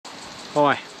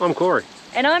Hi, I'm Corey.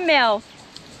 And I'm Mel.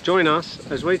 Join us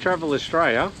as we travel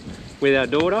Australia with our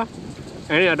daughter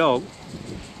and our dog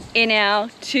In our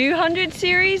 200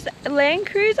 series Land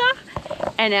Cruiser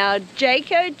and our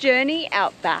Jayco Journey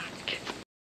Outback.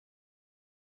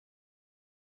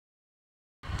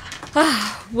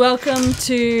 Welcome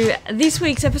to this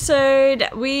week's episode.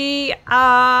 We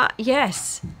are,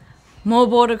 more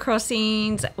border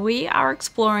crossings. We are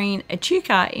exploring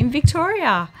Echuca in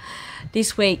Victoria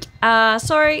this week.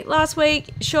 Sorry, last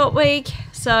week, short week,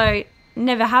 so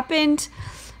never happened.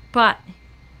 But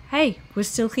hey, we're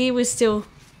still here. We're still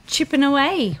chipping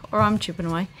away, or I'm chipping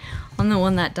away. I'm the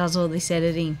one that does all this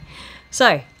editing.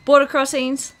 So, border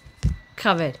crossings,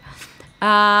 covered.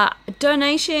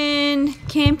 Donation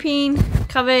camping,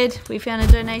 covered. We found a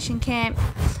donation camp.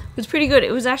 It was pretty good.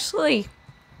 It was actually,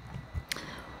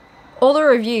 all the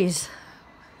reviews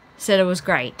said it was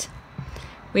great.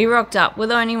 We rocked up. We're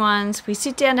the only ones. We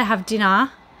sit down to have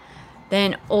dinner.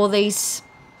 Then all these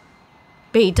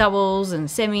B doubles and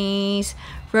semis,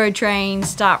 road trains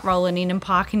start rolling in and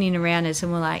parking in around us,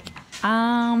 and we're like,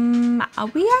 are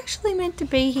we actually meant to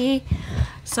be here?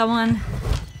 Someone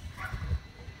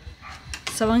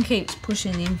keeps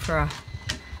pushing in for a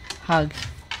hug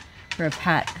or a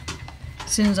pat.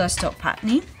 As soon as I stop patting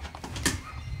him.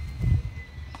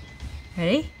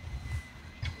 Ready?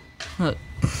 Look.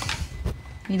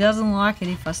 He doesn't like it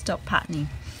if I stop patting him.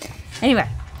 Anyway,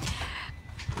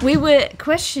 we were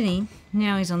questioning.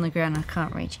 Now he's on the ground. I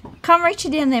can't reach him. Can't reach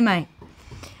you down there, mate.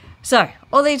 So,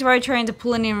 all these road trains are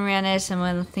pulling in around us, and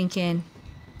we're thinking,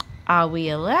 are we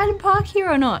allowed to park here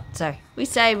or not? So, we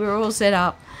stayed. We were all set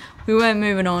up. We weren't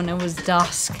moving on. It was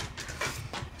dusk.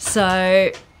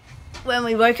 So, when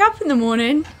we woke up in the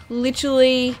morning,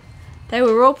 literally, they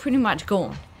were all pretty much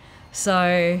gone.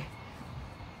 So,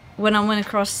 when I went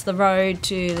across the road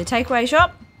to the takeaway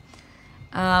shop,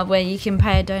 where you can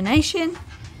pay a donation.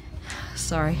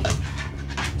 Sorry.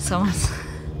 Someone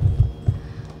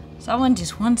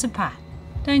just wants a pat.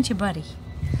 Don't you, buddy?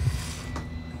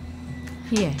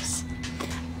 Yes.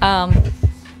 I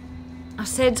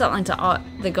said something to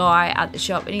the guy at the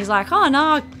shop, and he's like, oh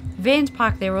no, vans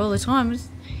park there all the time.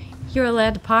 You're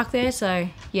allowed to park there, so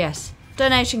yes.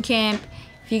 Donation camp.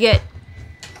 If you get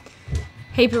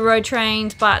heap of road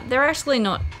trains, but they're actually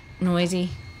not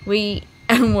noisy. We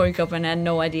woke up and had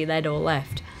no idea they'd all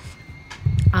left.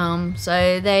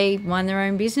 So they mind their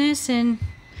own business and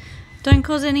don't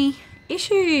cause any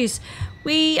issues.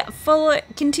 We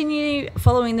continue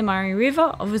following the Murray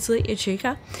River, obviously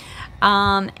Echuca,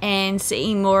 and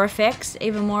seeing even more effects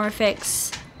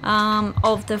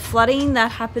of the flooding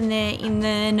that happened there in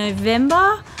the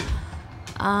November,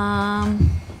 I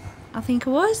think it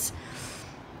was.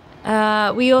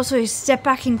 We also step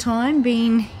back in time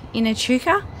being in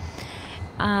Echuca.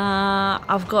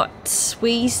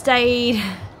 We stayed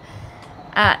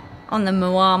on the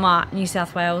Moama, New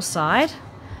South Wales side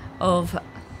of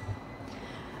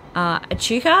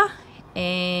Echuca,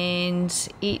 and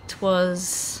it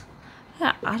was,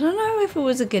 I don't know if it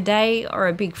was a G'day or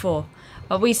a Big Four,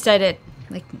 but we stayed at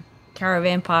the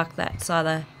caravan park that's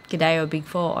either G'day or Big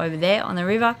Four over there on the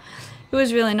river. It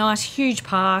was really nice, huge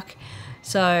park.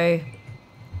 So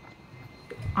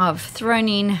I've thrown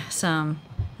in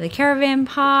the caravan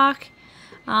park,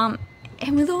 and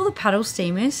with all the paddle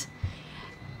steamers,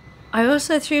 I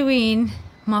also threw in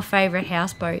my favourite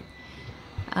houseboat.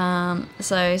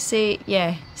 So see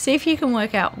if you can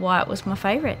work out why it was my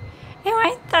favourite.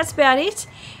 Anyway, that's about it.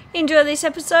 Enjoy this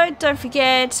episode. Don't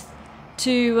forget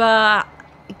to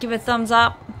give a thumbs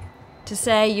up to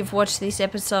say you've watched this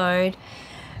episode.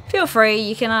 Feel free,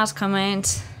 you can ask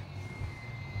comments.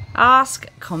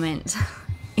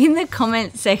 In the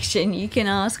comment section, you can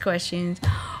ask questions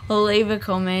or leave a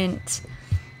comment.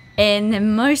 And the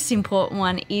most important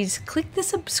one is click the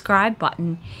subscribe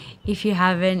button if you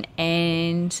haven't,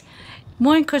 and it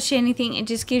won't cost you anything. It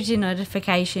just gives you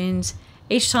notifications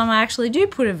each time I actually do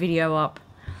put a video up.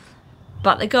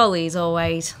 But the goal is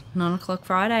always 9 o'clock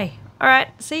Friday.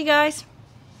 Alright, see you guys.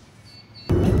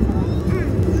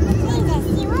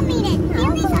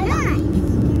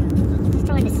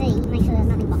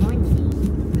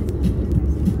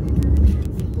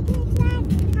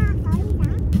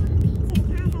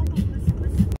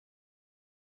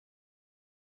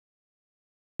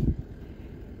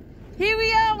 Here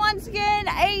we are once again,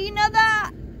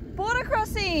 another border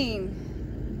crossing.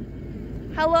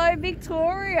 Hello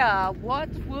Victoria, what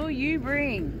will you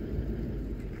bring?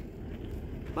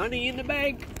 money in the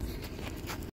bank.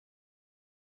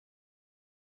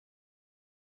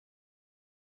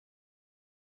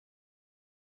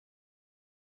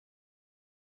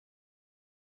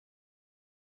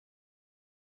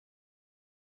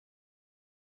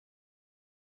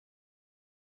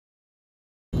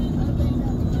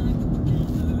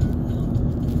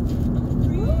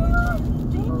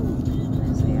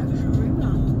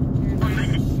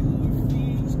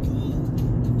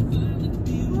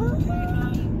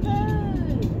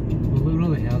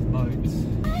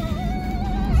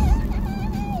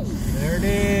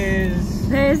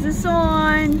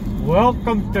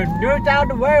 Welcome to New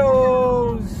South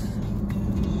Wales.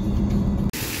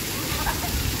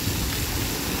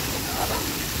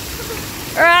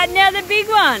 All right, now the big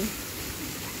one.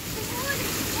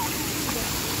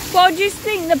 Well, just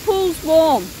think the pool's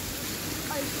warm.